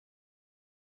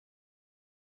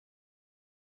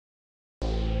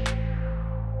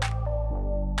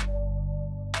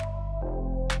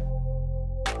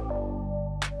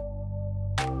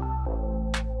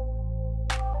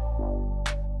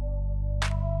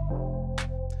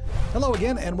Hello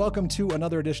again, and welcome to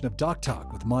another edition of Doc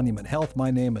Talk with Monument Health. My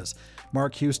name is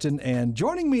Mark Houston, and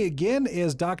joining me again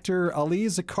is Dr. Ali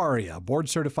Zakaria,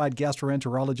 board-certified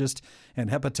gastroenterologist and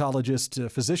hepatologist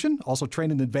physician, also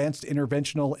trained in advanced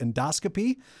interventional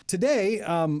endoscopy. Today,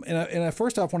 and I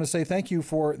first off want to say thank you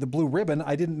for the blue ribbon.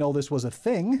 I didn't know this was a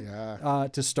thing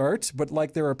to start, but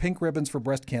like there are pink ribbons for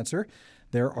breast cancer,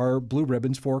 there are blue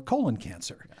ribbons for colon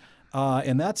cancer.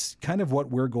 And that's kind of what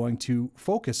we're going to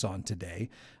focus on today.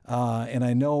 And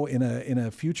I know in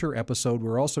a future episode,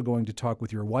 we're also going to talk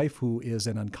with your wife, who is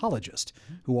an oncologist,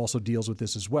 who also deals with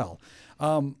this as well.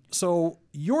 So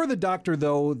you're the doctor,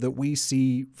 though, that we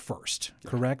see first,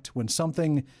 correct? When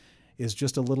something is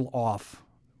just a little off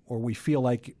or we feel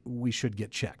like we should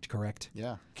get checked, correct?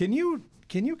 Yeah. Can you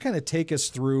kind of take us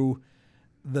through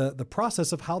the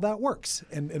process of how that works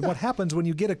and what happens when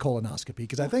you get a colonoscopy?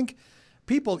 Because I think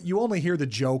people, you only hear the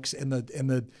jokes and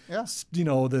the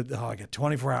I got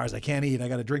 24 hours, I can't eat, I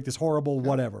got to drink this horrible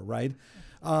whatever, right?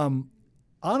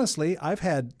 Honestly, I've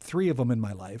had 3 of them in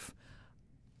my life.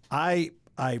 I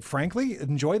frankly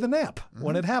enjoy the nap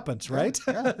when it happens, right?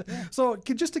 So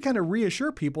just to kind of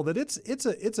reassure people that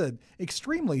it's an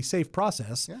extremely safe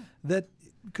process that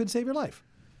could save your life.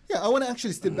 Yeah, I want to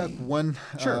actually step back one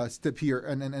step here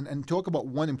and talk about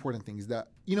one important thing is that,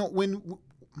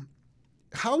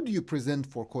 how do you present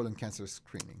for colon cancer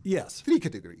screening? Yes. 3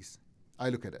 categories. I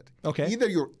look at it. Okay. Either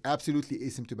you're absolutely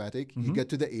asymptomatic, you get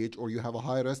to the age, or you have a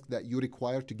high risk that you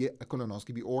require to get a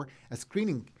colonoscopy or a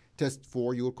screening test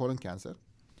for your colon cancer,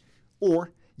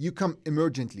 or you come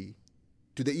emergently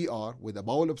to the ER with a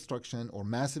bowel obstruction or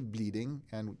massive bleeding,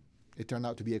 and it turned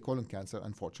out to be a colon cancer,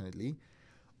 unfortunately,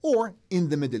 or in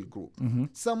the middle group,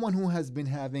 someone who has been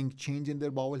having change in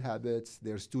their bowel habits,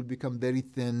 their stool become very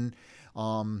thin,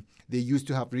 they used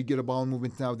to have regular bowel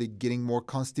movement, now they're getting more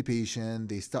constipation,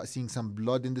 they start seeing some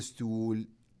blood in the stool,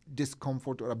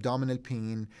 discomfort or abdominal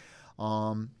pain,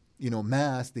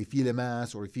 mass, they feel a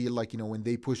mass, or feel like, when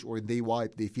they push or they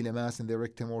wipe, they feel a mass in their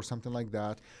rectum or something like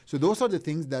that. So those are the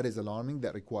things that is alarming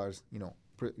that requires,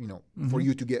 for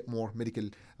you to get more medical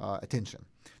attention.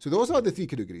 So those are the 3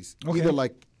 categories. Okay. Either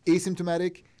like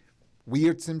asymptomatic,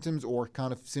 weird symptoms, or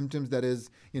kind of symptoms that is,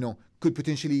 could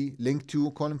potentially link to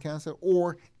colon cancer,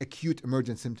 or acute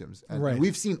emergent symptoms. And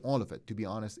we've seen all of it, to be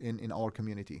honest, in our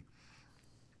community.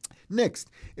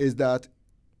 Next is that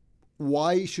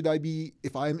why should I be,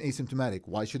 if I'm asymptomatic,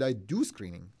 why should I do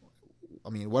screening?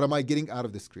 I mean, what am I getting out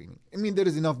of the screening? I mean, there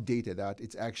is enough data that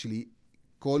it's actually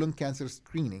colon cancer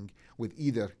screening with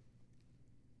either.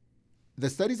 The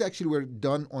studies actually were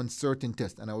done on certain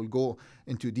tests, and I will go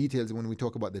into details when we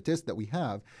talk about the tests that we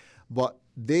have, but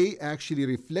they actually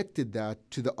reflected that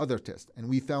to the other tests, and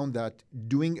we found that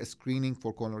doing a screening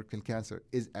for colorectal cancer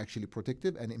is actually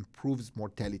protective and improves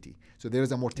mortality. So there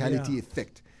is a mortality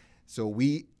effect. So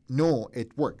we know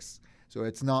it works. So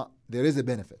it's not, there is a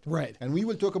benefit. Right. And we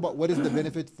will talk about what is the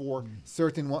benefit for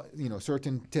certain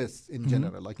tests in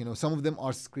general. Like, some of them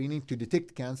are screening to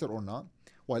detect cancer or not,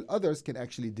 while others can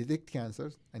actually detect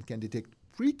cancers and can detect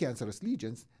precancerous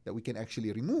lesions that we can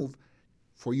actually remove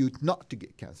for you not to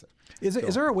get cancer. Is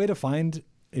there a way to find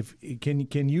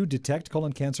can you detect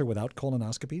colon cancer without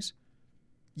colonoscopies?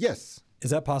 Yes.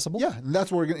 Is that possible? Yeah, and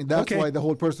that's why the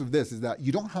whole purpose of this is that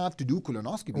you don't have to do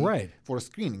colonoscopy for a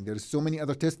screening. There's so many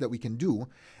other tests that we can do,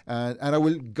 and I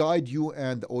will guide you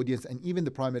and the audience and even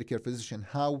the primary care physician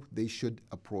how they should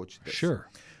approach this. Sure.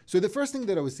 So the first thing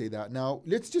that I would say that now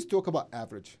let's just talk about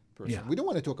average person. Yeah. We don't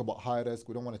want to talk about high risk.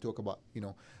 We don't want to talk about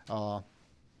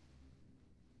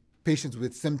patients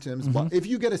with symptoms. But if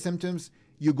you get symptoms,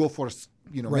 you go for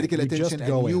medical attention,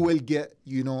 and you will get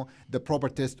the proper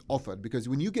test offered, because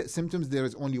when you get symptoms, there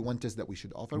is only one test that we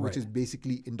should offer, which is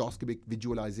basically endoscopic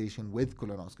visualization with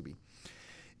colonoscopy.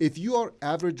 If you are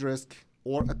average risk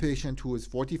or a patient who is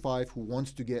 45 who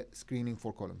wants to get screening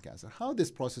for colon cancer, how this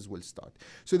process will start.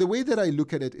 So the way that I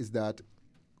look at it is that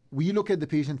we look at the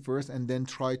patient first and then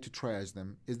try to triage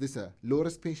them. Is this a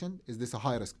low-risk patient? Is this a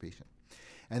high-risk patient?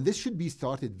 And this should be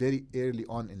started very early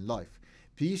on in life.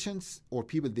 Patients or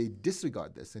people, they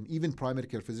disregard this, and even primary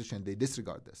care physicians, they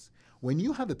disregard this. When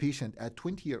you have a patient at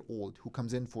 20-year-old who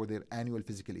comes in for their annual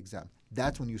physical exam,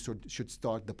 that's when you should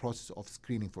start the process of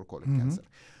screening for colon cancer,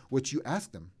 which you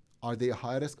ask them, are they a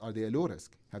high risk? Are they a low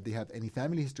risk? Have they had any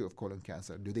family history of colon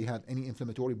cancer? Do they have any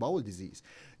inflammatory bowel disease?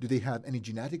 Do they have any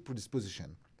genetic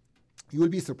predisposition? You will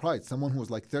be surprised. Someone who was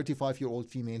like 35-year-old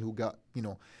female who got,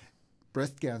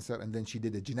 breast cancer, and then she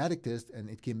did a genetic test and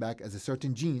it came back as a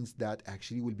certain genes that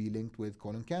actually will be linked with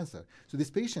colon cancer. So this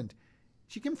patient,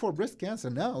 She came for breast cancer.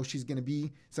 Now she's going to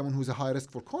be someone who's a high risk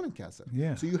for colon cancer.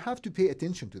 Yeah. So you have to pay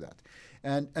attention to that.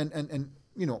 And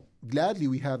gladly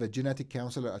we have a genetic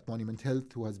counselor at Monument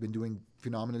Health who has been doing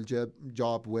phenomenal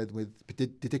job with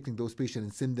detecting those patients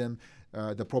and send them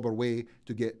the proper way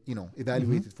to get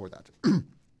evaluated for that.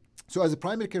 So as a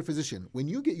primary care physician, when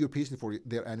you get your patient for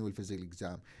their annual physical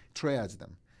exam, triage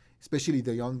them, especially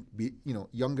the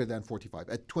younger than 45.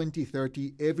 At 20,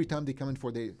 30, every time they come in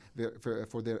for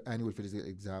their annual physical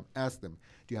exam, ask them,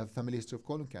 do you have a family history of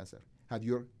colon cancer? Have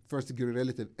your first-degree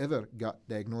relative ever got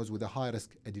diagnosed with a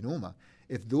high-risk adenoma?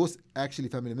 If those actually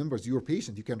family members, your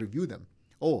patient, you can review them.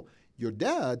 Oh, your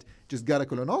dad just got a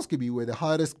colonoscopy with a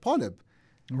high-risk polyp.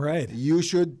 Right. You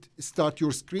should start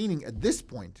your screening at this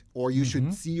point, or you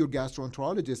should see your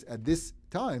gastroenterologist at this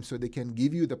time so they can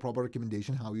give you the proper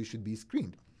recommendation how you should be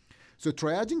screened. So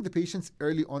triaging the patients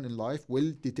early on in life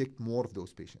will detect more of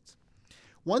those patients.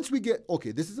 Once we get,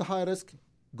 okay, this is a high risk,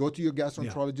 go to your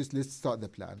gastroenterologist, let's start the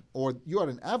plan. Or you are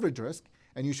an average risk,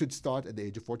 and you should start at the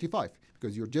age of 45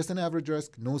 because you're just an average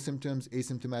risk, no symptoms,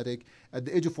 asymptomatic. At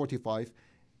the age of 45,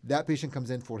 that patient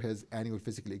comes in for his annual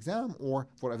physical exam or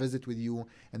for a visit with you,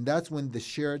 and that's when the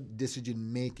shared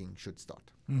decision-making should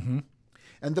start.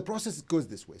 And the process goes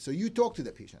this way. So you talk to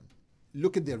the patient,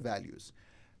 look at their values.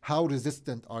 How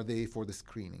resistant are they for the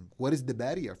screening? What is the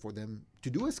barrier for them to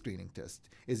do a screening test?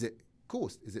 Is it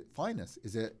cost? Is it finance?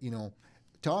 Is it,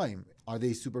 time? Are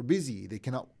they super busy? They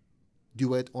cannot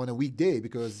do it on a weekday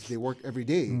because they work every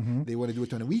day. They want to do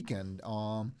it on a weekend.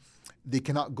 They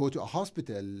cannot go to a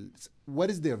hospital. What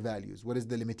is their values? What is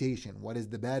the limitation? What is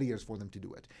the barriers for them to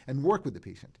do it? And work with the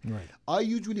patient. Right. I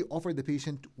usually offer the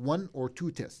patient 1 or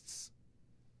 2 tests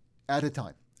at a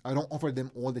time. I don't offer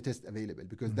them all the tests available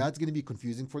because that's going to be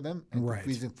confusing for them and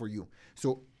confusing for you.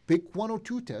 So pick 1 or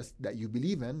 2 tests that you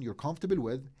believe in, you're comfortable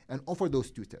with, and offer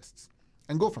those 2 tests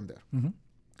and go from there.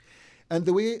 And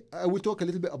the way I will talk a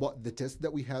little bit about the tests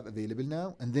that we have available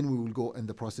now, and then we will go in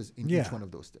the process in each one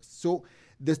of those tests. So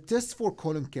the tests for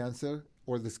colon cancer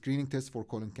or the screening tests for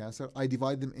colon cancer, I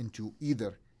divide them into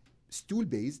either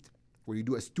stool-based, where you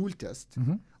do a stool test,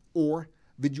 or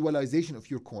visualization of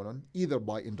your colon, either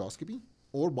by endoscopy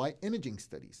or by imaging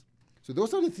studies. So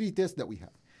those are the 3 tests that we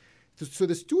have. So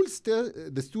the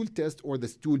stool test or the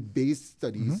stool-based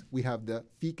studies, we have the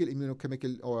fecal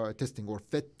immunochemical testing or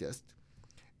FIT test,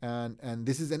 and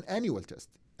this is an annual test.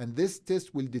 And this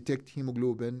test will detect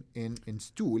hemoglobin in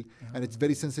stool, and it's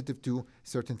very sensitive to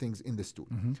certain things in the stool.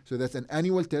 So that's an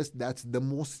annual test. That's the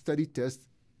most studied test,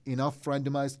 enough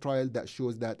randomized trial that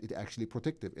shows that it actually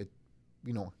protective. It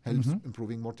helps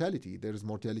improving mortality. There is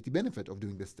mortality benefit of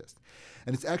doing this test.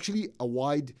 And it's actually a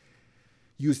wide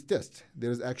use test.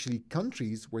 There's actually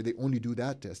countries where they only do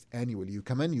that test annually. You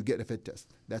come in, you get a FIT test.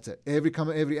 That's it.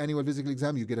 Every annual physical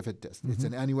exam, you get a FIT test. It's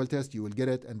an annual test. You will get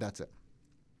it, and that's it.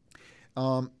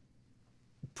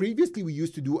 Previously, we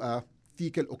used to do a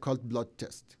fecal occult blood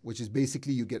test, which is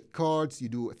basically you get cards, you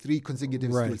do 3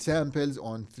 consecutive stool samples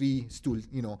on 3 stool,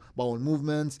 bowel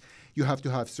movements. You have to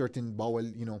have certain bowel,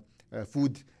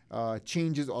 food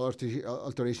changes or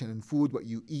alteration in food, what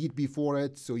you eat before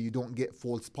it, so you don't get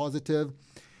false positive.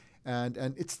 And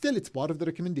it's part of the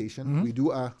recommendation. We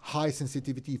do a high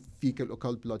sensitivity fecal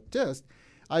occult blood test.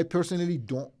 I personally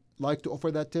don't like to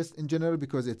offer that test in general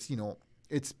because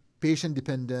it's patient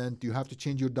dependent. You have to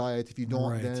change your diet. If you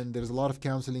don't, then there's a lot of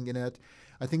counseling in it.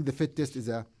 I think the FIT test is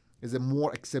a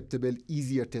more acceptable,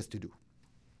 easier test to do.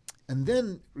 And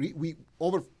then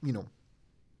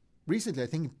recently, I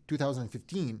think in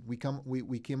 2015,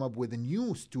 we came up with a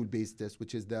new stool-based test,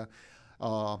 which is the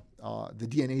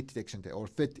DNA detection test, or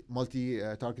FIT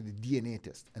multi-targeted DNA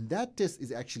test. And that test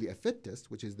is actually a FIT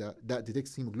test, which is that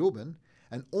detects hemoglobin,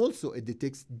 and also it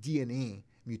detects DNA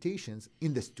mutations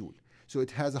in the stool. So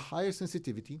it has a higher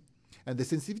sensitivity, and the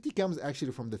sensitivity comes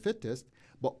actually from the FIT test,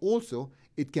 but also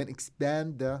it can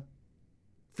expand the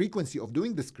frequency of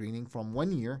doing the screening from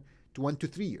 1 year to 1 to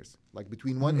 3 years, like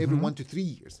between every 1 to 3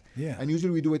 years. And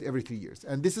usually we do it every 3 years.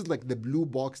 And this is like the blue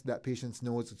box that patients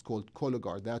know. It's called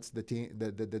Cologuard. That's the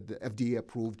FDA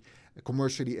approved,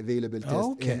 commercially available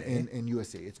test in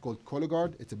USA. It's called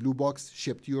Cologuard. It's a blue box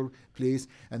shipped to your place,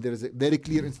 and there is a very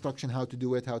clear instruction how to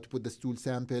do it, how to put the stool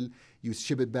sample. You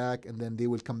ship it back, and then they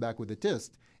will come back with a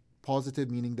test.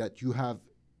 Positive meaning that you have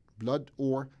blood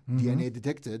or DNA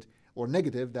detected, or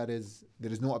negative, that is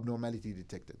there is no abnormality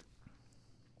detected.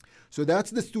 So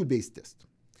that's the stool-based test.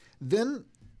 Then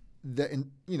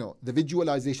the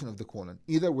visualization of the colon,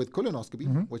 either with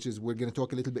colonoscopy, which is, we're going to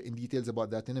talk a little bit in details about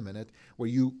that in a minute, where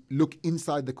you look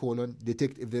inside the colon,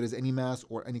 detect if there is any mass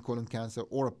or any colon cancer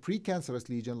or a precancerous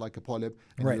lesion like a polyp,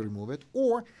 and you remove it,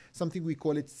 or something we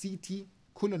call it CT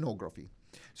colonography.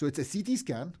 So it's a CT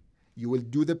scan. You will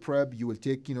do the prep, you will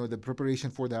take, the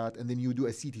preparation for that, and then you do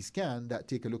a CT scan that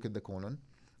take a look at the colon.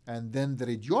 And then the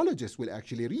radiologist will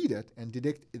actually read it and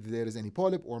detect if there is any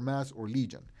polyp or mass or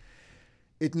lesion.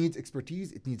 It needs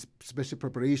expertise. It needs special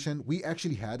preparation. We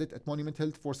actually had it at Monument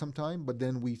Health for some time, but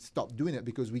then we stopped doing it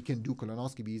because we can do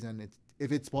colonoscopies, and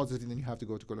if it's positive, then you have to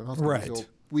go to colonoscopy. Right. So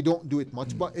we don't do it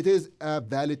much, but it is a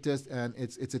valid test, and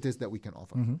it's a test that we can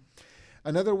offer.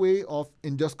 Another way of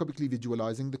endoscopically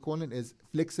visualizing the colon is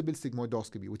flexible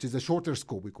sigmoidoscopy, which is a shorter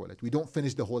scope, we call it. We don't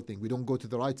finish the whole thing. We don't go to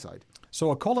the right side. So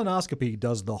a colonoscopy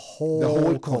does the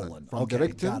whole colon. From the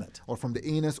rectum or from the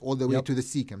anus all the way to the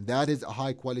cecum. That is a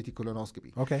high-quality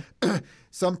colonoscopy. Okay.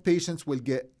 Some patients will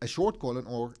get a short colon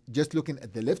or just looking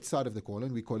at the left side of the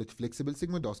colon. We call it flexible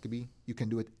sigmoidoscopy. You can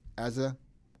do it as a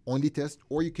only test,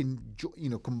 or you can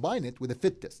combine it with a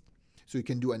fit test. So you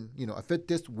can do a fit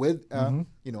test with a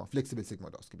flexible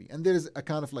sigmoidoscopy. And there is a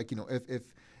kind of if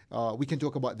we can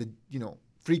talk about the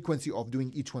frequency of doing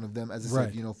each one of them. As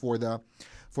I said, for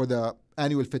the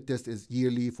annual fit test is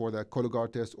yearly. For the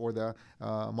Cologuard test or the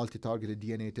multi-targeted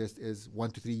DNA test is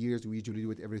 1 to 3 years. We usually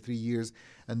do it every 3 years.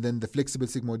 And then the flexible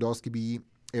sigmoidoscopy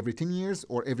every 10 years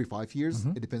or every 5 years.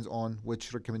 It depends on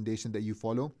which recommendation that you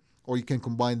follow. Or you can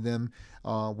combine them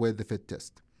with the fit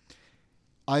test.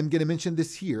 I'm going to mention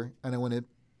this here, and I want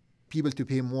people to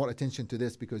pay more attention to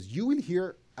this, because you will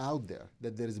hear out there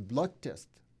that there is a blood test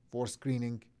for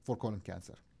screening for colon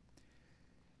cancer.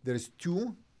 There is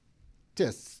 2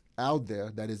 tests out there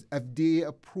that is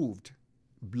FDA-approved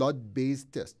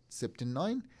blood-based test,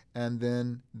 Septin9, and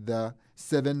then the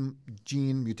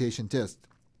 7-gene mutation test.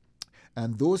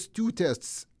 And those 2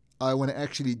 tests, I want to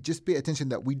actually just pay attention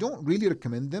that we don't really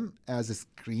recommend them as a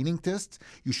screening test.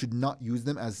 You should not use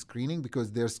them as screening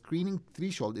because their screening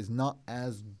threshold is not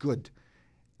as good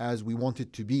as we want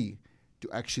it to be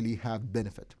to actually have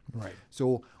benefit. Right.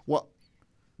 So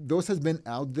those has been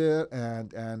out there,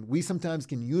 and we sometimes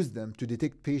can use them to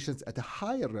detect patients at a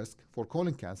higher risk for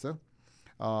colon cancer,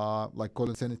 like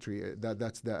colon scintigraphy.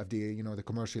 That's the FDA, the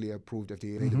commercially approved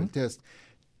FDA-available test,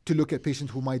 to look at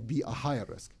patients who might be a higher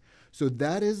risk. So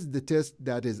that is the test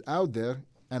that is out there,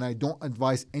 and I don't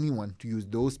advise anyone to use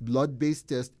those blood-based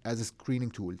tests as a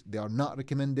screening tool. They are not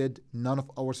recommended. None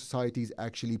of our societies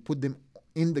actually put them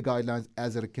in the guidelines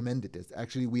as a recommended test.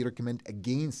 Actually, we recommend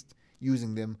against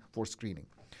using them for screening.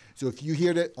 So if you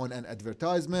hear it on an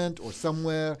advertisement or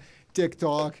somewhere,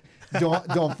 TikTok,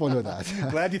 don't follow that.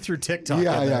 Glad you threw TikTok.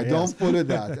 Don't follow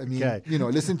that. I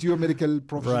mean, listen to your medical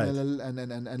professional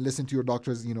and listen to your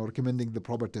doctors, recommending the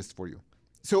proper test for you.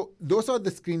 So those are the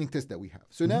screening tests that we have.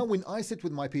 So now when I sit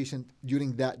with my patient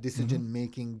during that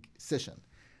decision-making session,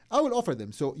 I will offer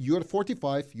them. So you're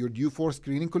 45, you're due for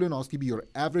screening colonoscopy, your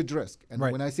average risk. And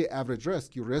when I say average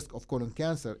risk, your risk of colon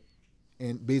cancer,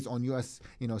 and based on U.S.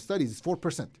 studies, is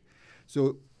 4%.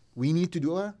 So we need to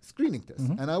do a screening test.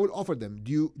 And I will offer them,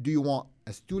 do you want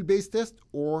a stool-based test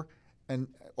or a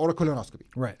colonoscopy?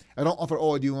 Right. I don't offer,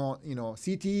 do you want,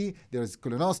 CT, there's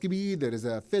colonoscopy, there is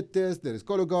a fit test, there is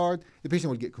Cologuard. The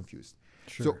patient will get confused.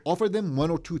 Sure. So offer them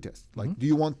 1 or 2 tests. Like, do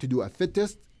you want to do a fit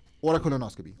test or a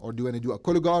colonoscopy? Or do you want to do a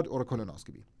Cologuard or a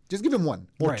colonoscopy? Just give them 1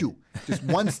 or 2. Just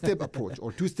 1-step approach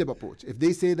or 2-step approach. If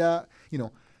they say that,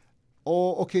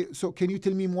 okay, so can you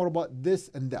tell me more about this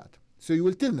and that? So you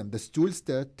will tell them the stool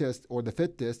test or the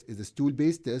fit test is a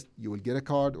stool-based test. You will get a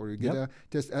card or you get a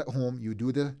test at home. You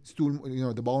do the stool,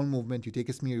 the bowel movement. You take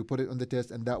a smear, you put it on the test,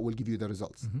 and that will give you the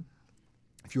results.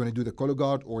 If you want to do the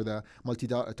Cologuard or the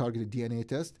multi-targeted DNA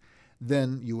test,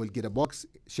 then you will get a box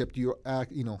shipped to your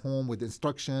home with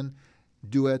instruction.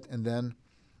 Do it, and then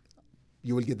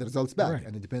you will get the results back,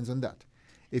 and it depends on that.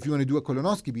 If you want to do a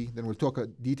colonoscopy, then we'll talk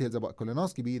details about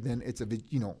colonoscopy. Then it's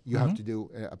you have to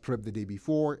do a prep the day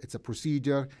before. It's a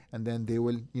procedure, and then they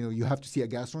will, you have to see a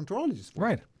gastroenterologist for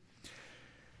it.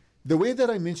 The way that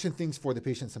I mention things for the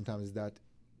patient sometimes is that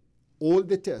all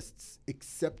the tests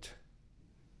except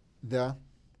the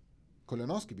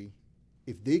colonoscopy,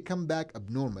 if they come back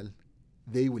abnormal,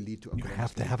 they will lead to a colonoscopy. You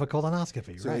have to have a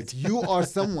colonoscopy, so if you are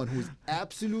someone who's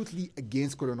absolutely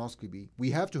against colonoscopy,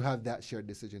 we have to have that shared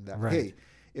decision that, hey,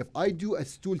 if I do a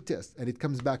stool test and it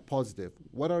comes back positive,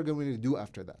 what are we going to do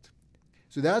after that?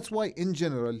 So that's why, in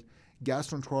general,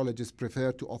 gastroenterologists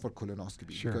prefer to offer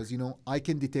colonoscopy. Sure. Because, I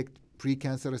can detect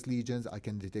precancerous lesions, I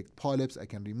can detect polyps, I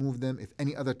can remove them. If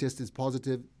any other test is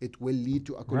positive, it will lead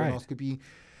to a colonoscopy.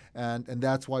 And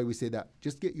that's why we say that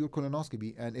just get your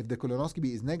colonoscopy, and if the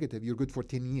colonoscopy is negative, you're good for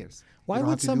 10 years. Why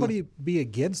would somebody be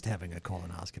against having a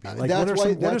colonoscopy?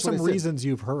 What are some reasons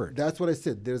you've heard? That's what I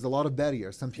said. There's a lot of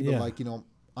barriers. Some people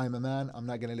I'm a man, I'm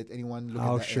not going to let anyone look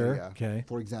at that area, okay.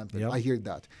 for example. I hear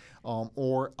that.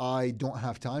 Or I don't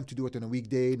have time to do it on a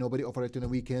weekday. Nobody offer it on a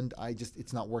weekend.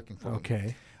 It's not working for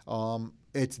me.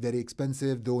 It's very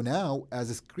expensive, though now, as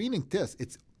a screening test,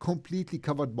 it's completely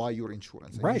covered by your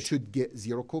insurance. And you should get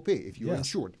zero copay if you're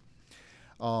insured.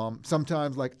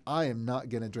 Sometimes, like, I am not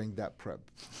going to drink that Prep.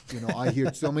 I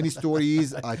hear so many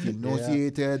stories. I feel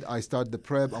nauseated. I start the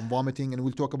Prep. I'm vomiting. And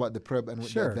we'll talk about the Prep and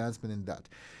the advancement in that.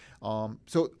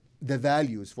 So the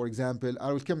values, for example,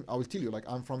 I will tell you, like,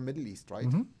 I'm from Middle East, right?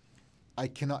 I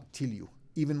cannot tell you.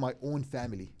 Even my own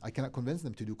family, I cannot convince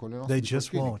them to do colonoscopy. They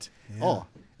just won't.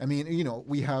 I mean,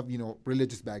 we have,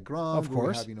 religious background. Of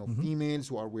course. We have, females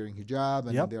who are wearing hijab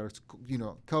and they're,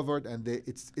 covered, and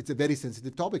it's a very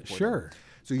sensitive topic for them.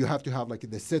 So you have to have, like,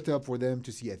 the setup for them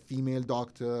to see a female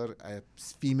doctor, a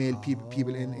female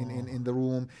people in the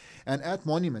room. And at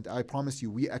Monument, I promise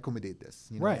you, we accommodate this.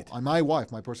 And my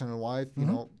wife, my personal wife,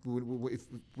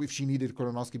 if she needed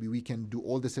colonoscopy, we can do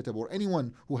all the setup. Or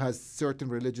anyone who has certain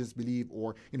religious belief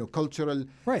or, cultural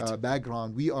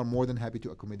background, we are more than happy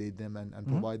to accommodate them and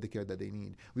provide the care that they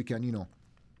need. We can,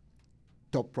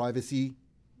 top privacy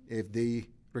if they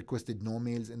requested no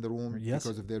males in the room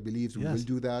because of their beliefs. We will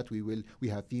do that. We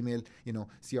have female,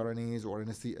 CRNAs or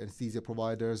anesthesia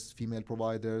providers, female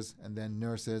providers, and then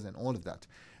nurses and all of that.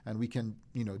 And we can,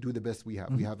 do the best we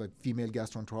have. We have a female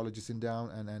gastroenterologist in down,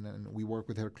 and we work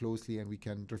with her closely, and we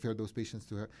can refer those patients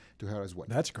to her as well.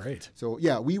 That's great. So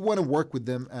we want to work with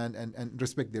them and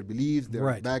respect their beliefs,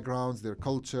 their backgrounds, their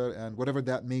culture, and whatever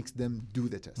that makes them do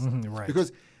the test.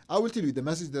 Because I will tell you the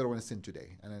message that I want to send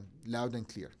today, and loud and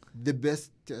clear. The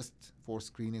best test for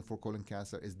screening for colon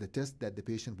cancer is the test that the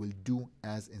patient will do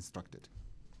as instructed,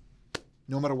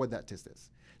 no matter what that test is.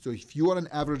 So if you are an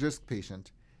average risk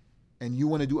patient and you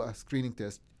want to do a screening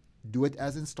test, do it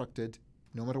as instructed,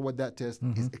 no matter what that test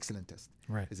is. Excellent test.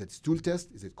 Is it stool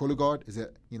test? Is it Cologuard? Is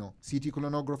it CT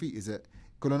colonography? Is it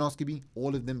colonoscopy?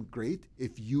 All of them great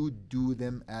if you do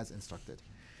them as instructed.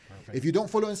 Perfect. If you don't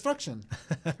follow instruction,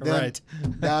 then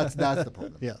that's the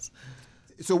problem. Yes.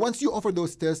 So once you offer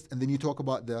those tests and then you talk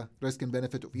about the risk and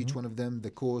benefit of each one of them,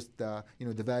 the cost, the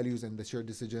values and the shared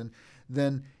decision,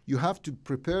 then you have to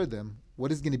prepare them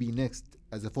what is going to be next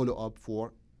as a follow-up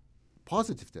for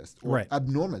positive test or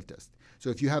abnormal test. So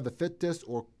if you have a FIT test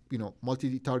or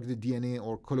multi-targeted DNA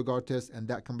or Cologuard test and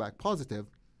that come back positive,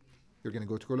 you're going to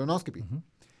go to colonoscopy.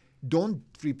 Don't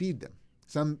repeat them.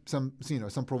 Some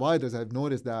providers, I've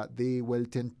noticed that they will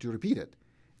tend to repeat it.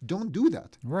 Don't do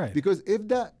that. Because if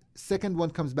that second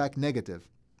one comes back negative,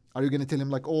 are you going to tell him,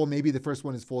 like, oh, maybe the first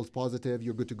one is false positive,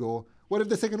 you're good to go? What if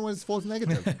the second one is false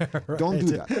negative? Don't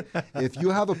do that. If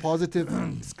you have a positive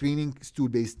screening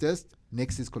stool-based test,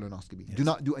 next is colonoscopy. Do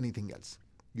not do anything else.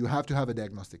 You have to have a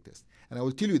diagnostic test. And I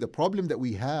will tell you the problem that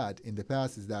we had in the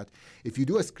past is that if you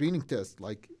do a screening test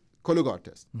like Cologuard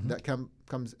test that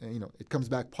it comes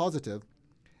back positive,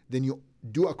 then you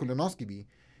do a colonoscopy.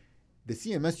 The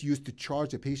CMS used to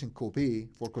charge a patient copay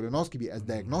for colonoscopy as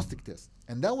diagnostic test,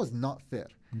 and that was not fair.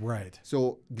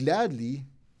 So gladly,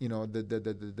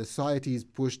 the societies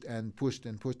pushed and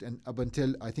up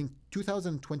until I think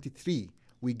 2023,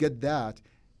 we get that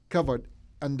covered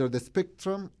under the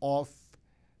spectrum of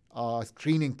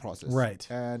screening process.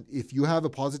 And if you have a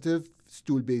positive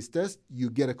stool-based test, you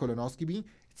get a colonoscopy.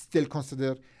 It's still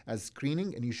considered as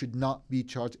screening, and you should not be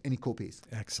charged any copays.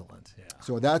 Excellent.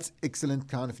 So that's excellent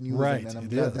kind of news, and I'm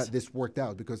glad that this worked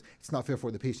out because it's not fair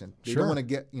for the patient. They don't want to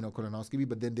get colonoscopy,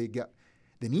 but then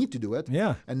they need to do it.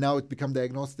 And now it become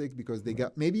diagnostic because they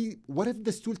got maybe what if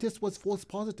the stool test was false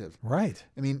positive?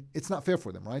 I mean, it's not fair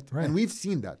for them, right? And we've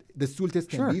seen that the stool test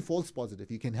can be false positive.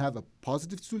 You can have a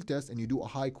positive stool test and you do a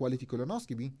high quality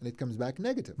colonoscopy and it comes back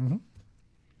negative.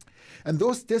 And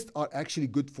those tests are actually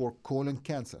good for colon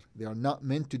cancer. They are not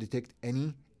meant to detect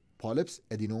any polyps,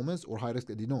 adenomas, or high-risk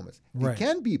adenomas. They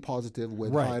can be positive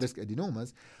with high-risk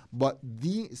adenomas, but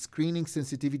the screening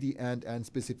sensitivity and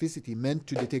specificity meant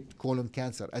to detect colon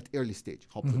cancer at early stage,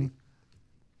 hopefully.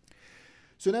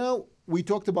 So now we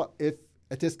talked about if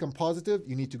a test comes positive,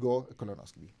 you need to go a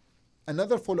colonoscopy.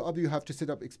 Another follow-up you have to set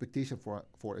up expectation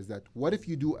for is that what if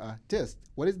you do a test?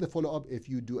 What is the follow-up if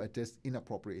you do a test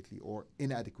inappropriately or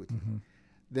inadequately?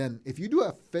 Then if you do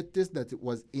a FIT test that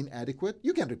was inadequate,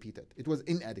 you can repeat it. It was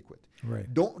inadequate.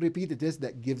 Don't repeat a test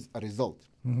that gives a result.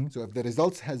 So if the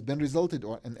results has been resulted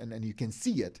and you can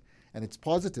see it and it's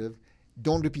positive,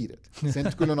 don't repeat it. Send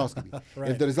to colonoscopy.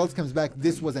 If the results comes back,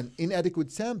 this was an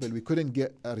inadequate sample, we couldn't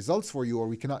get results for you or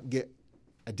we cannot get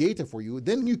a data for you,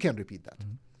 then you can repeat that.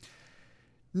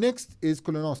 Next is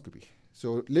colonoscopy.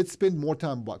 So let's spend more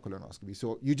time about colonoscopy.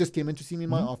 So you just came in to see me in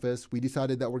my office. We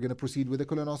decided that we're going to proceed with a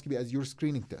colonoscopy as your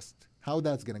screening test. How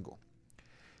that's going to go.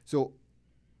 So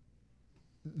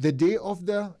the day of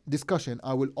the discussion,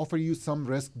 I will offer you some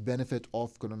risk-benefit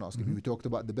of colonoscopy. We talked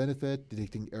about the benefit,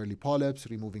 detecting early polyps,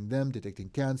 removing them, detecting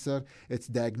cancer. It's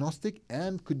diagnostic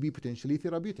and could be potentially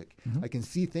therapeutic. I can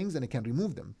see things and I can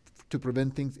remove them to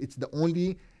prevent things. It's the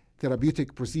only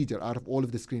therapeutic procedure out of all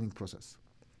of the screening process.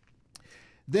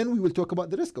 Then we will talk about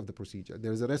the risk of the procedure.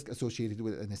 There's a risk associated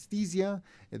with anesthesia.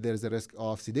 There's a risk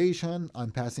of sedation.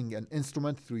 I'm passing an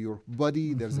instrument through your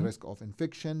body. There's a risk of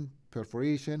infection,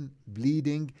 perforation,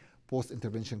 bleeding,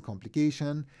 post-intervention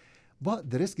complication. But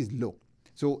the risk is low.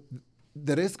 So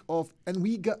the risk of, and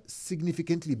we got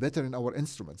significantly better in our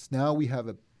instruments. Now we have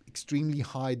a extremely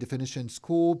high definition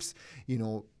scopes,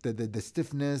 the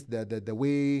stiffness, the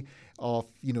way of,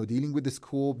 dealing with the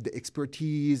scope, the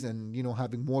expertise, and,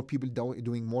 having more people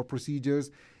doing more procedures.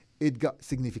 It got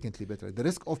significantly better. The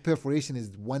risk of perforation is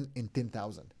 1 in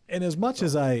 10,000. And as much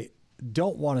as I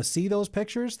don't want to see those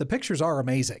pictures, the pictures are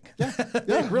amazing.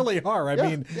 They really are. I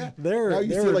mean, now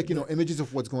you see like, images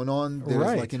of what's going on.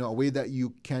 There's like, a way that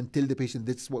you can tell the patient,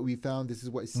 this is what we found, this is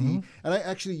what I see. And I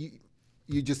actually,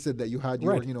 you just said that you had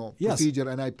your, procedure,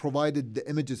 and I provided the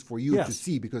images for you to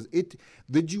see, because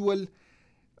visual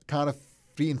kind of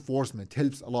reinforcement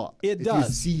helps a lot. It does.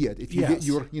 You see it. If you get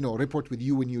your, report with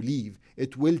you when you leave,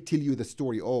 it will tell you the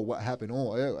story. Oh, what happened?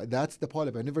 Oh, that's the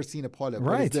polyp. I've never seen a polyp.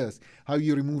 What is this? How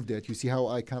you removed it. You see how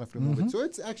I kind of remove it. So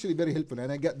it's actually very helpful,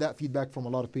 and I get that feedback from a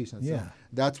lot of patients. So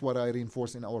that's what I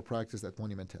reinforce in our practice at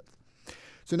Monument Health.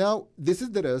 So now, this is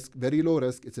the risk, very low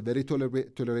risk. It's a very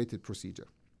tolerated procedure.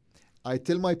 I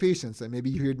tell my patients, and maybe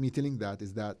you heard me telling that,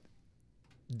 is that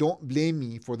don't blame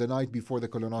me for the night before the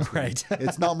colonoscopy.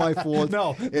 It's not my fault.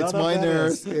 It's my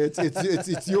nurse.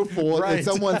 It's your fault. It's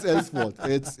someone else's fault.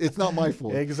 It's not my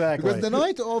fault. Exactly.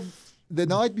 Because the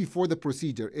night before the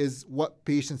procedure is what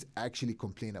patients actually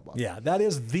complain about. Yeah, that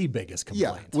is the biggest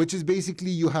complaint. Yeah, which is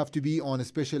basically you have to be on a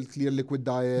special clear liquid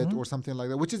diet or something like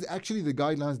that, which is actually the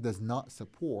guidelines does not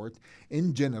support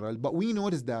in general. But we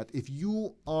notice that if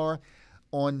you are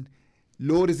on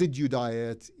low residue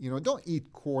diet, don't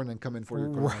eat corn and come in for your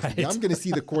colonoscopy. I'm going to see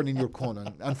the corn in your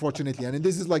colon, unfortunately. And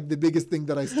this is like the biggest thing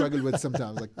that I struggle with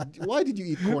sometimes. Like, why did you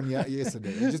eat corn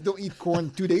yesterday? Just don't eat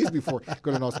corn 2 days before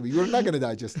colonoscopy. You're not going to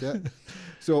digest it.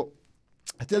 So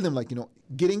I tell them,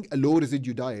 getting a low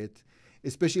residue diet,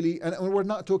 especially, and we're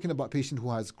not talking about patient who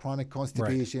has chronic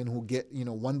constipation, who get,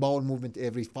 one bowel movement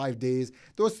every 5 days.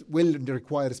 Those will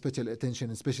require special attention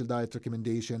and special diet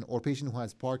recommendation, or patient who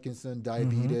has Parkinson,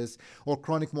 diabetes, or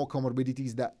chronic more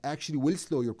comorbidities that actually will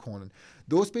slow your colon.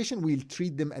 Those patients, we'll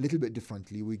treat them a little bit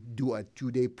differently. We do a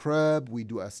 2-day prep, we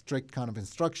do a strict kind of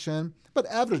instruction, but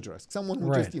average risk, someone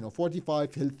who just,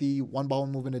 45, healthy, one bowel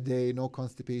movement a day, no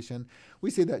constipation. We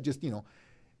say that just,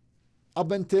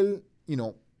 up until,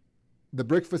 the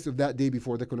breakfast of that day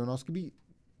before the colonoscopy,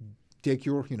 take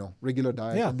your, regular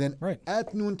diet. And then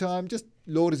at noontime, just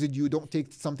low residue. Don't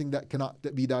take something that cannot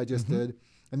be digested.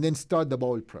 And then start the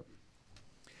bowel prep.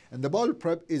 And the bowel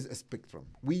prep is a spectrum.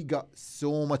 We got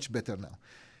so much better now.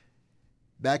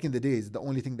 Back in the days, the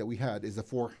only thing that we had is a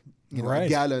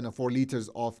gallon or 4 liters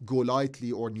of Go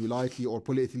Lightly or New Lightly or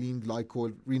polyethylene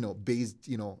glycol, based,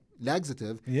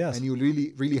 laxative. Yes. And you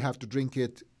really, really have to drink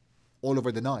it all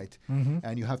over the night,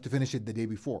 and you have to finish it the day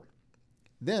before.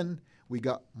 Then we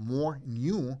got more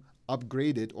new,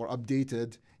 upgraded or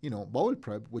updated, bowel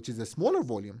prep, which is a smaller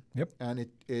volume, and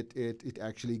it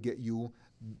actually get you,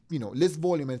 less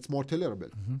volume and it's more tolerable.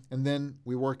 And then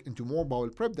we work into more bowel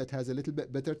prep that has a little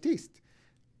bit better taste.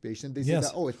 Patient, they say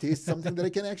that, it tastes something that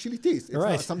I can actually taste. It's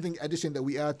not something addition that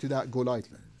we add to that Go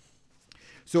Lightly.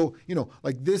 So,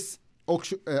 this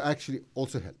actually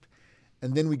also helped.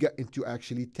 And then we get into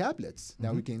actually tablets.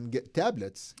 Now we can get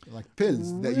tablets, like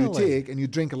pills that you take, and you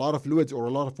drink a lot of fluids or a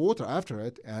lot of water after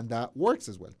it, and that works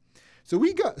as well. So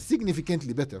we got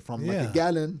significantly better from a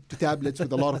gallon to tablets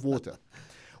with a lot of water.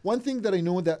 One thing that I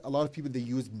know that a lot of people, they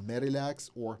use Marilax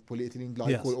or polyethylene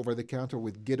glycol over the counter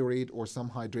with Gatorade or some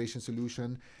hydration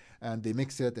solution, and they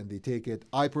mix it and they take it.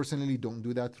 I personally don't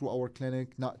do that through our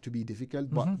clinic, not to be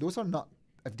difficult, but those are not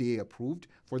FDA approved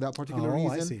for that particular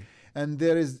reason. I see. And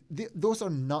those are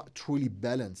not truly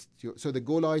balanced. So the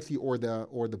Go Lightly or the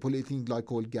polyethylene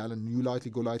glycol gallon, New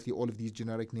Lightly, Go Lightly, all of these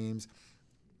generic names,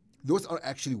 those are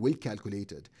actually well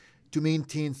calculated to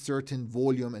maintain certain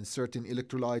volume and certain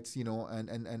electrolytes,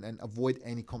 and avoid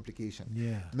any complication.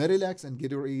 Marilax and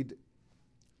Gatorade,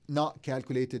 not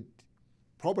calculated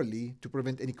properly to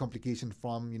prevent any complication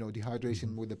from,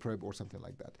 dehydration with the prep or something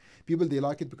like that. People, they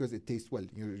like it because it tastes well.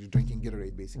 You're drinking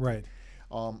Gatorade, basically.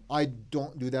 I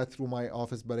don't do that through my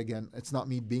office, but again, it's not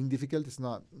me being difficult. It's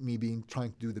not me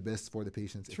trying to do the best for the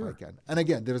patients if I can. And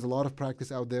again, there's a lot of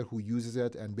practice out there who uses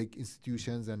it, and big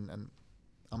institutions, and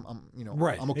I'm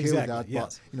okay with that.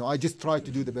 Yes. But I just try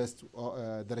to do the best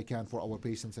that I can for our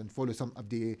patients and follow some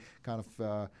FDA kind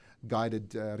of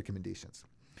guided recommendations.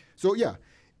 So yeah,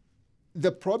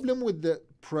 the problem with the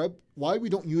prep, why we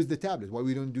don't use the tablets, why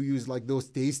we don't use like those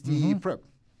tasty prep,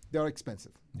 they are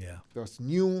expensive. Yeah. They're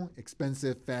new,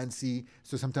 expensive, fancy,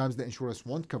 so sometimes the insurance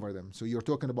won't cover them. So you're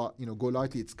talking about, Go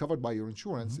Lightly, it's covered by your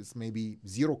insurance. It's maybe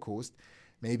zero cost,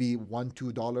 maybe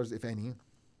 $1-2 if any.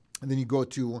 And then you go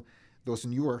to those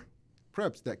newer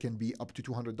preps that can be up to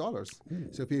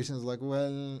 $200. So patients are like,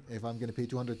 well, if I'm going to pay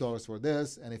 $200 for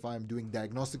this, and if I'm doing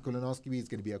diagnostic colonoscopy, it's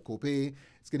going to be a copay.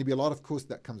 It's going to be a lot of cost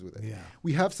that comes with it. Yeah.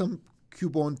 We have some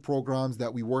coupon programs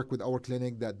that we work with our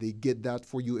clinic that they get that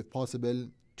for you if possible,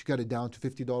 to cut it down to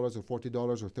 $50 or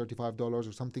 $40 or $35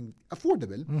 or something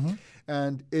affordable.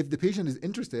 And if the patient is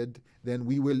interested, then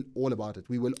we will all about it.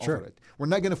 We will offer it. We're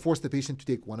not going to force the patient to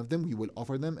take one of them. We will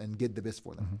offer them and get the best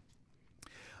for them.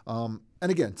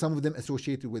 And again, some of them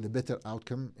associated with a better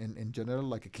outcome in general,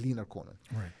 like a cleaner colon.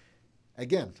 Right.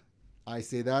 Again, I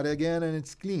say that again, and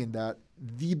it's clean, that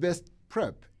the best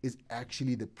prep is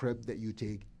actually the prep that you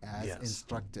take as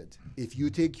instructed. If you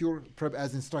take your prep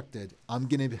as instructed, I'm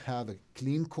going to have a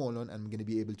clean colon, and I'm going to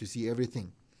be able to see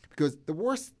everything. Because the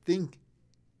worst thing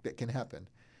that can happen,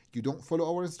 you don't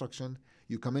follow our instruction,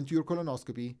 you come into your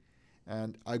colonoscopy,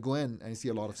 and I go in and I see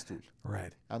a lot of stool.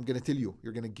 Right. I'm going to tell you,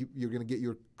 you're going to get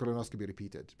your colonoscopy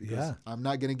repeated, because I'm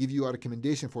not going to give you a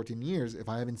recommendation for 10 years if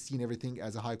I haven't seen everything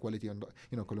as a high quality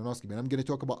colonoscopy. And I'm going to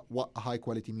talk about what a high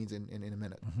quality means in a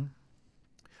minute.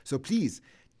 So please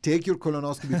take your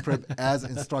colonoscopy prep as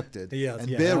instructed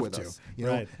and bear with us.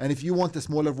 And if you want a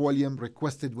smaller volume,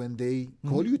 request it when they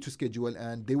call you to schedule,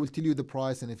 and they will tell you the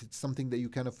price. And if it's something that you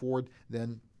can afford,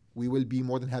 then we will be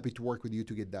more than happy to work with you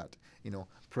to get that,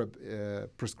 prep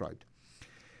prescribed.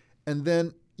 And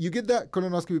then you get that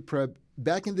colonoscopy prep.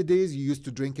 Back in the days, you used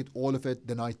to drink it, all of it,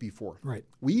 the night before. Right.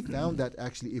 We found that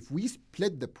actually, if we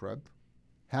split the prep,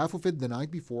 half of it the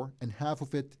night before and half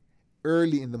of it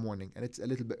early in the morning, and it's a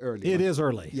little bit early. It is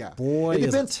early. Yeah. Boy, it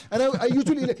depends. And I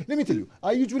usually, let me tell you,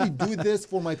 I usually do this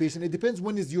for my patient. It depends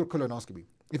when is your colonoscopy.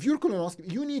 If your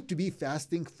colonoscopy, you need to be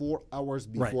fasting 4 hours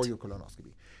before your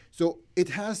colonoscopy. So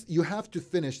you have to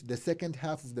finish the second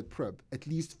half of the prep at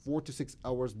least 4 to 6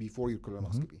 hours before your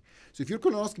colonoscopy. So if your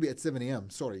colonoscopy at 7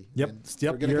 a.m., sorry. Yep.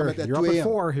 You're going to come at 2 up a.m. at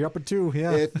 4, you're up at 2,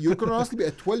 yeah. If your colonoscopy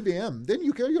at 12 a.m., then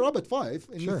you're up at 5,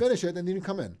 and you finish it, and then you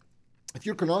come in. If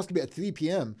your colonoscopy at 3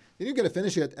 p.m., then you're going to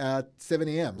finish it at 7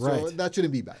 a.m. So that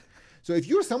shouldn't be bad. So if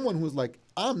you're someone who's like,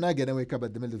 I'm not going to wake up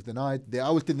at the middle of the night, I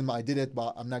will tell them I did it,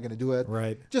 but I'm not going to do it.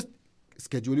 Right. Just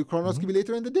schedule your colonoscopy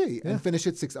later in the day and finish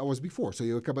it 6 hours before. So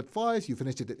you wake up at 5, you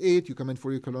finish it at 8, you come in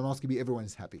for your colonoscopy, everyone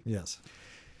is happy. Yes.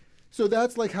 So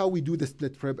that's like how we do the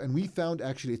split prep, and we found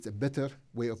actually it's a better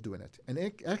way of doing it. And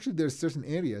actually there's certain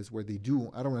areas where they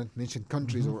do, I don't want to mention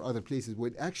countries or other places,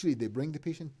 where actually they bring the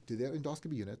patient to their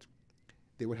endoscopy unit.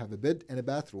 They will have a bed and a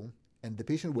bathroom, and the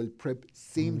patient will prep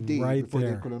same day before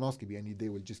their colonoscopy, and they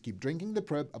will just keep drinking the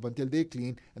prep up until they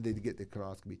clean and they get the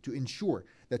colonoscopy to ensure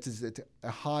that is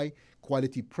a high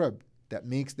quality prep that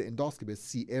makes the endoscopist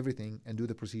see everything and do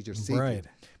the procedure safely. Right.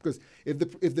 Because if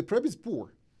the prep is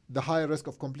poor, the higher risk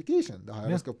of complication, the higher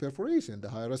risk of perforation, the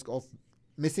higher risk of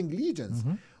missing lesions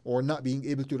or not being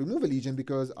able to remove a lesion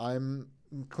because I'm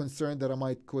concerned that I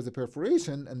might cause a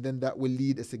perforation, and then that will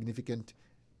lead a significant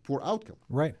poor outcome.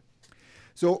 Right.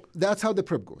 So that's how the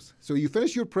prep goes. So you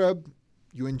finish your prep,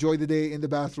 you enjoy the day in the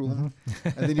bathroom,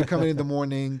 and then you come in the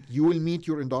morning. You will meet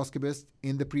your endoscopist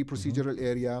in the pre-procedural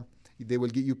area. They will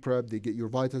get you prepped. They get your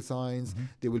vital signs.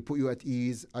 They will put you at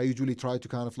ease. I usually try to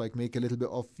kind of like make a little bit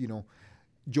of,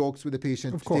 jokes with the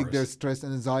patient to take their stress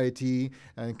and anxiety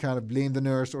and kind of blame the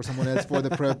nurse or someone else for the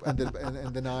prep and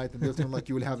the night. And they'll tell them like,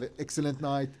 you will have an excellent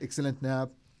night, excellent nap.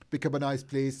 Pick up a nice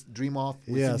place, dream off,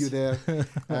 we'll see you there.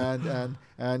 and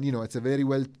it's a very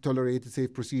well tolerated,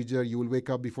 safe procedure. You will wake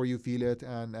up before you feel it,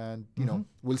 and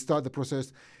we'll start the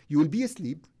process. You will be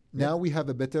asleep. Now we have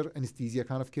a better anesthesia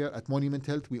kind of care. At Monument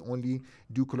Health, we only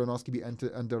do colonoscopy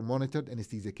under monitored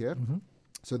anesthesia care.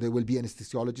 So there will be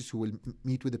anesthesiologists who will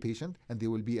meet with the patient, and there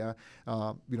will be a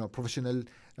professional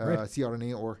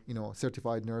CRNA or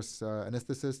certified nurse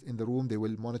anesthetist in the room. They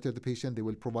will monitor the patient. They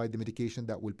will provide the medication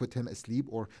that will put him asleep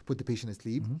or put the patient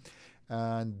asleep.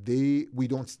 And we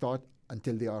don't start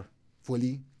until they are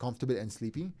fully comfortable and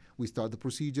sleepy. We start the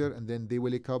procedure, and then they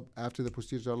wake up after the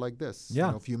procedure like this.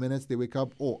 Yeah. A few minutes, they wake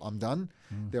up, oh, I'm done.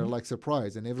 They're like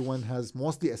surprised, and everyone has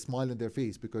mostly a smile on their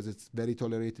face because it's very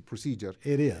tolerated procedure.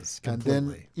 It is,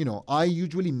 completely. And then, I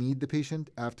usually meet the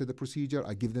patient after the procedure.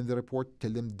 I give them the report,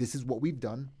 tell them this is what we've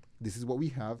done, this is what we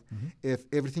have. If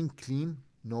everything clean,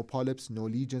 no polyps, no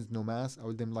lesions, no mass, I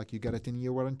will them you got a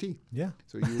 10-year warranty. Yeah.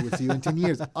 So you will see you in 10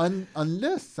 years,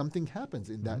 unless something happens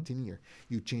in that 10 year.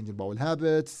 You change in bowel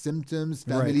habits, symptoms,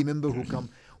 family member who come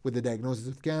with a diagnosis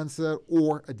of cancer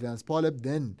or advanced polyp,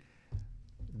 then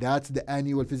that's the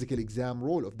annual physical exam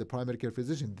role of the primary care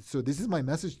physician. So this is my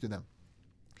message to them.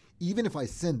 Even if I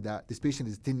send that this patient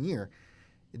is 10 year,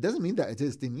 it doesn't mean that it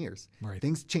is 10 years. Right.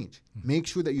 Things change. Make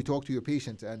sure that you talk to your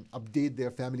patient and update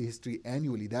their family history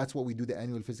annually. That's what we do the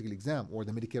annual physical exam or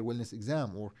the Medicare wellness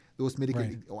exam or those medical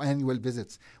or annual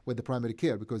visits with the primary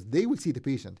care, because they will see the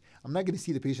patient. I'm not going to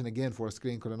see the patient again for a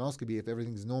screening colonoscopy if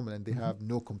everything is normal and they have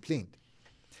no complaint.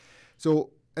 So,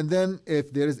 and then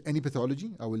if there is any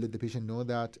pathology, I will let the patient know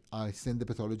that I send the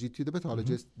pathology to the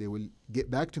pathologist. They will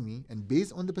get back to me, and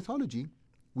based on the pathology,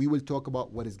 we will talk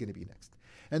about what is going to be next.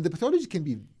 And the pathology can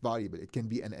be variable. It can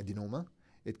be an adenoma.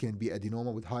 It can be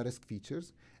adenoma with high-risk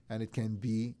features. And it can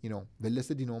be,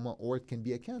 villus adenoma, or it can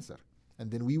be a cancer.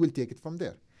 And then we will take it from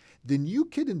there. The new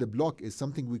kid in the block is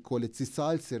something we call it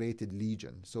sessile serrated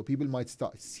lesion. So people might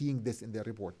start seeing this in their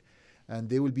report. And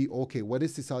they will be, okay, what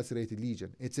is sessile serrated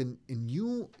lesion? It's a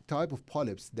new type of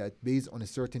polyps that based on a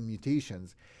certain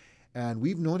mutations. And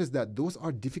we've noticed that those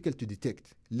are difficult to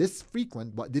detect. Less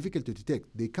frequent, but difficult to detect.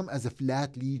 They come as a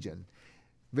flat lesion.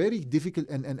 Very difficult,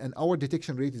 and our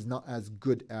detection rate is not as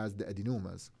good as the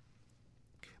adenomas.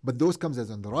 But those comes as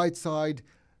on the right side,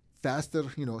 faster,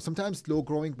 sometimes slow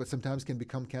growing, but sometimes can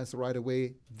become cancer right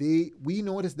away. We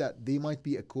notice that they might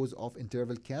be a cause of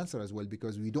interval cancer as well,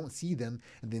 because we don't see them,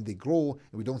 and then they grow,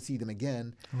 and we don't see them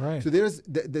again. Right. So there's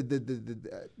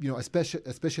a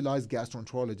specialized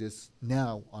gastroenterologists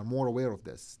now are more aware of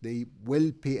this. They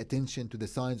will pay attention to the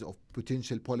signs of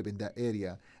potential polyp in that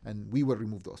area, and we will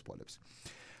remove those polyps.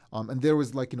 And there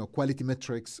was quality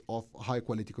metrics of high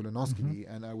quality colonoscopy,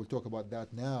 and I will talk about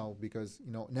that now because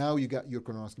now you got your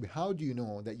colonoscopy. How do you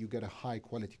know that you get a high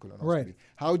quality colonoscopy? Right.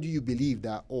 How do you believe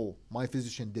that my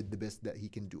physician did the best that he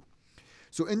can do?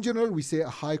 So in general, we say a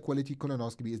high quality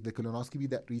colonoscopy is the colonoscopy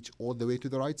that reach all the way to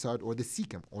the right side or the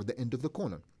cecum or the end of the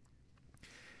colon.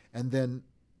 And then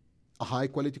a high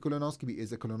quality colonoscopy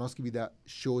is a colonoscopy that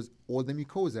shows all the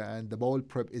mucosa and the bowel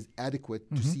prep is adequate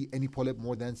to see any polyp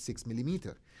more than 6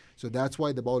 millimeter. So that's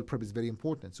why the bowel prep is very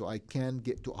important. So I can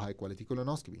get to a high quality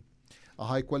colonoscopy. A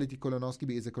high quality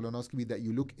colonoscopy is a colonoscopy that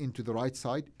you look into the right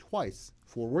side twice.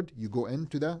 Forward, you go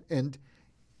into the end,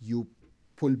 you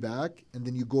pull back, and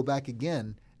then you go back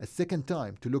again a second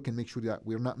time to look and make sure that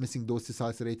we're not missing those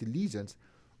sessile serrated lesions.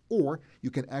 Or you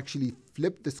can actually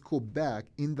flip the scope back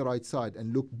in the right side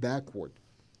and look backward.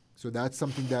 So that's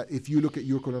something that if you look at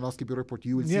your colonoscopy report,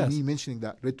 you will see me mentioning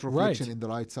that retroflexion in the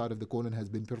right side of the colon has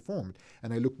been performed.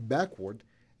 And I look backward,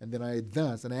 and then I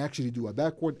advance, and I actually do a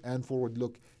backward and forward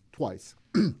look twice,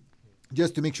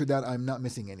 just to make sure that I'm not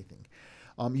missing anything.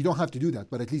 You don't have to do that,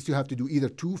 but at least you have to do either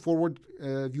 2 forward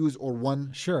views or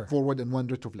 1 forward and 1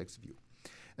 retroflex view.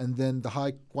 And then the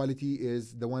high quality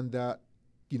is the one that,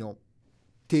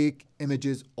 take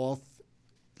images of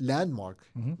landmark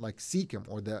like cecum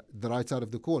or the right side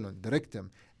of the colon, the rectum,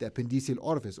 the appendiceal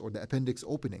orifice or the appendix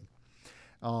opening.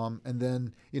 And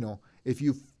then, if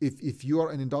you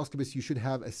are an endoscopist, you should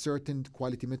have a certain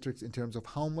quality metrics in terms of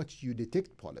how much you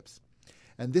detect polyps.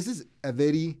 And this is a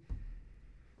very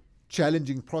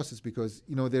challenging process because,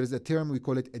 there is a term, we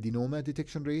call it adenoma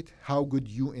detection rate, how good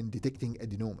you in detecting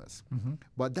adenomas.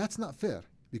 But that's not fair,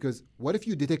 because what if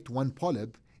you detect 1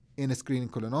 polyp in a screening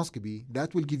colonoscopy?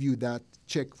 That will give you that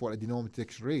check for adenoma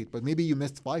detection rate, but maybe you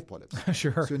missed 5 polyps.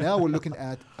 Sure. So now we're looking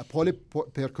at a polyp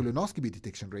per colonoscopy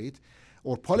detection rate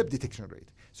or polyp detection rate.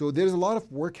 So there's a lot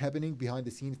of work happening behind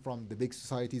the scenes from the big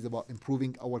societies about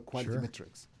improving our quality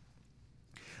metrics.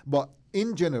 But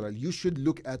in general, you should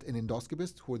look at an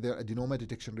endoscopist who their adenoma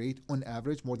detection rate on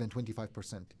average more than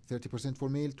 25%, 30% for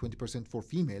male, 20% for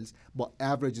females, but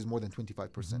average is more than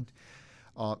 25%.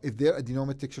 If their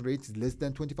adenoma detection rate is less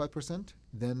than 25%,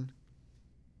 then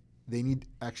they need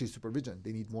actually supervision.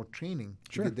 They need more training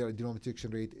to get their adenoma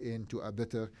detection rate into a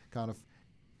better kind of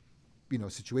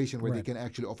situation where they can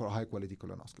actually offer a high quality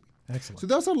colonoscopy. Excellent. So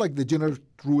those are like the general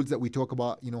rules that we talk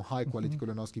about, high quality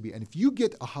colonoscopy. And if you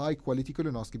get a high quality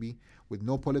colonoscopy with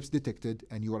no polyps detected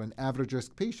and you are an average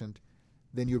risk patient,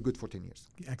 then you're good for 10 years.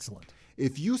 Excellent.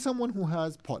 If you someone who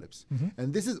has polyps,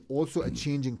 and this is also a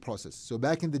changing process. So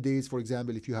back in the days, for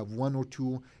example, if you have 1 or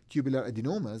 2 tubular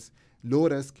adenomas, low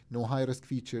risk, no high risk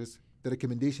features, the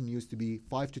recommendation used to be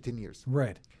 5 to 10 years.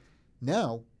 Right.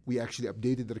 Now, we actually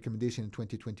updated the recommendation in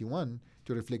 2021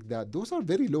 to reflect that those are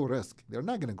very low risk. They're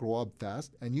not going to grow up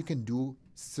fast, and you can do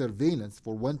surveillance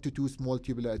for 1 to 2 small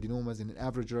tubular adenomas in an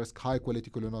average risk, high quality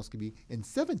colonoscopy in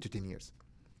 7 to 10 years.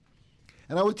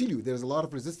 And I will tell you, there's a lot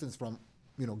of resistance from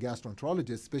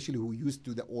gastroenterologists, especially who used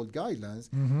to the old guidelines,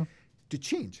 to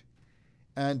change.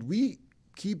 And we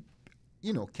keep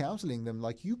counseling them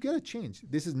like, you gotta change.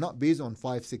 This is not based on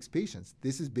 5-6 patients.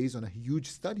 This is based on a huge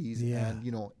studies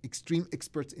and extreme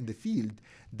experts in the field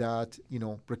that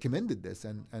recommended this,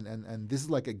 and this is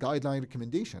like a guideline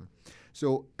recommendation.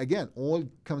 So again, all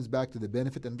comes back to the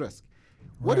benefit and risk.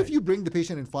 What if you bring the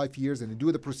patient in 5 years and you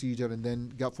do the procedure, and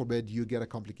then God forbid you get a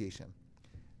complication?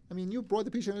 I mean, you brought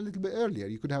the patient a little bit earlier.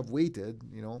 You could have waited,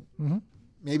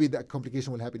 maybe that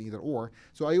complication will happen either or.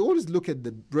 So I always look at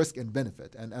the risk and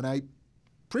benefit, and I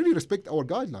pretty respect our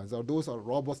guidelines. Those are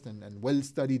robust and well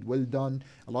studied, well done.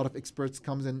 A lot of experts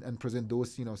comes in and present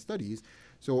those studies.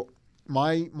 So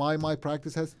my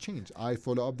practice has changed. I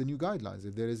follow up the new guidelines.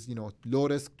 If there is low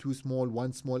risk, 2 small,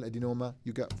 1 small adenoma,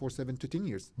 you got for 7 to 10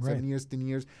 years. Right. 7 years, 10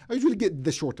 years. I usually get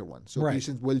the shorter one, so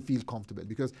patients will feel comfortable,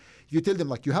 because if you tell them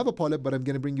like, you have a polyp, but I'm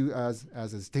going to bring you as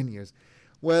 10 years.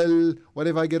 Well, what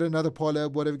if I get another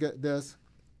polyp? What if I get this?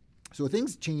 So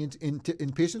things change in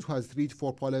patients who has 3 to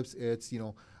 4 polyps. It's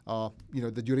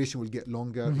the duration will get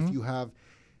longer. If you have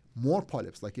more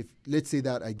polyps, like if let's say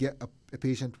that I get a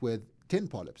patient with 10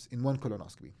 polyps in 1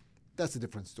 colonoscopy, that's a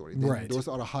different story. Then those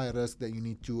are a higher risk that you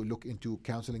need to look into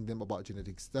counseling them about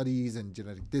genetic studies and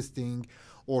genetic testing,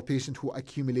 or patients who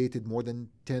accumulated more than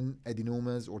 10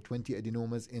 adenomas or 20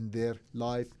 adenomas in their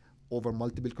life over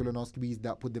multiple colonoscopies.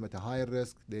 That put them at a higher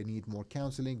risk. They need more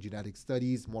counseling, genetic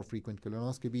studies, more frequent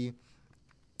colonoscopy.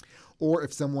 Or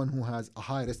if someone who has a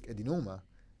high-risk adenoma,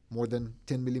 more than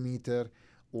 10 millimeter,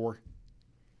 or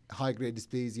high-grade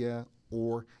dysplasia,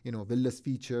 or villus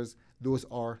features, those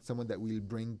are someone that we'll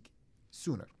bring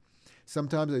sooner.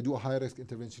 Sometimes I do a high-risk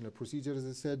interventional procedure. As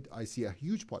I said, I see a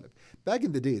huge polyp. Back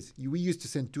in the days, we used to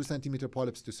send 2 centimeter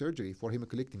polyps to surgery for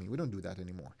hemicolectomy. We don't do that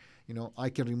anymore. I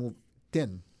can remove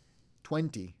 10,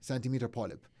 20 centimeter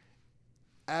polyp.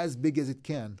 As big as it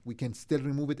can, we can still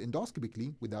remove it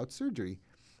endoscopically without surgery,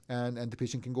 and the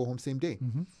patient can go home same day.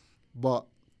 But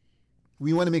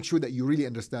we want to make sure that you really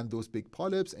understand those big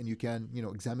polyps, and you can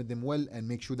examine them well and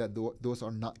make sure that those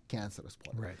are not cancerous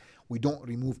polyps. Right. We don't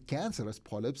remove cancerous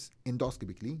polyps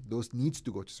endoscopically. Those needs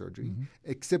to go to surgery,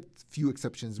 except few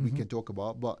exceptions we can talk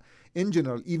about. But in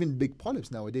general, even big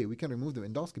polyps nowadays, we can remove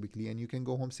them endoscopically, and you can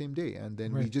go home same day. And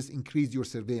then we just increase your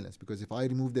surveillance, because if I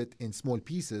remove that in small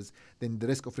pieces, then the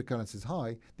risk of recurrence is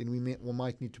high. Then we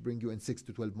might need to bring you in 6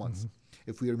 to 12 months.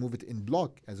 If we remove it in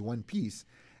block as one piece,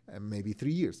 maybe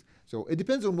 3 years. So it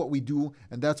depends on what we do,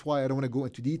 and that's why I don't want to go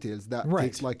into details. That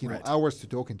takes hours to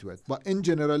talk into it. But in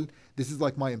general, this is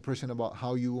like my impression about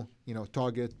how you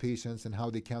target patients and how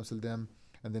they counsel them,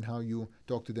 and then how you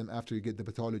talk to them after you get the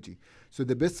pathology. So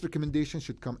the best recommendation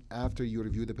should come after you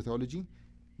review the pathology,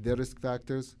 their risk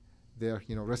factors, their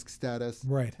risk status,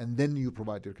 and then you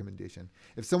provide the recommendation.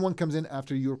 If someone comes in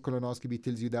after your colonoscopy,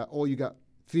 tells you that, oh, you got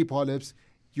 3 polyps,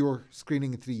 you're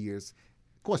screening in 3 years,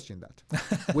 question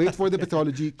that. Wait for the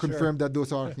pathology, confirm that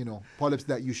those are polyps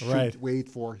that you should wait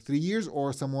for 3 years,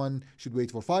 or someone should wait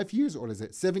for 5 years, or is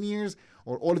it 7 years,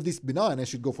 or all of these benign, I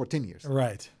should go for 10 years.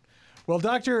 Right. Well,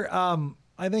 doctor,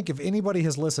 I think if anybody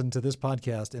has listened to this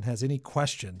podcast and has any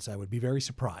questions, I would be very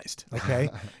surprised. Okay.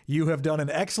 You have done an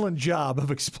excellent job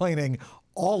of explaining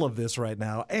all of this right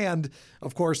now. And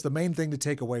of course, the main thing to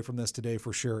take away from this today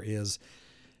for sure is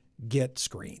get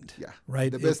screened. Yeah.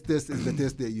 Right. The best test is the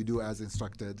test that you do as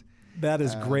instructed. That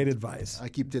is great advice. I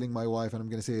keep telling my wife, and I'm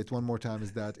going to say it one more time,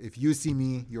 is that if you see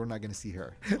me, you're not going to see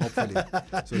her, hopefully.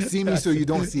 So see me so you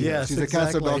don't see her. She's a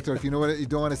cancer doctor. If you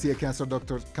don't want to see a cancer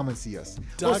doctor, come and see us.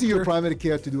 Or see your primary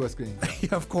care to do a screening.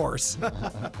 Of course.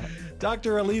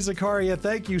 Dr. Ali Zakaria,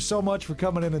 thank you so much for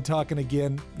coming in and talking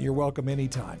again. You're welcome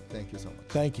anytime. Thank you so much.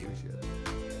 Thank you. Appreciate it.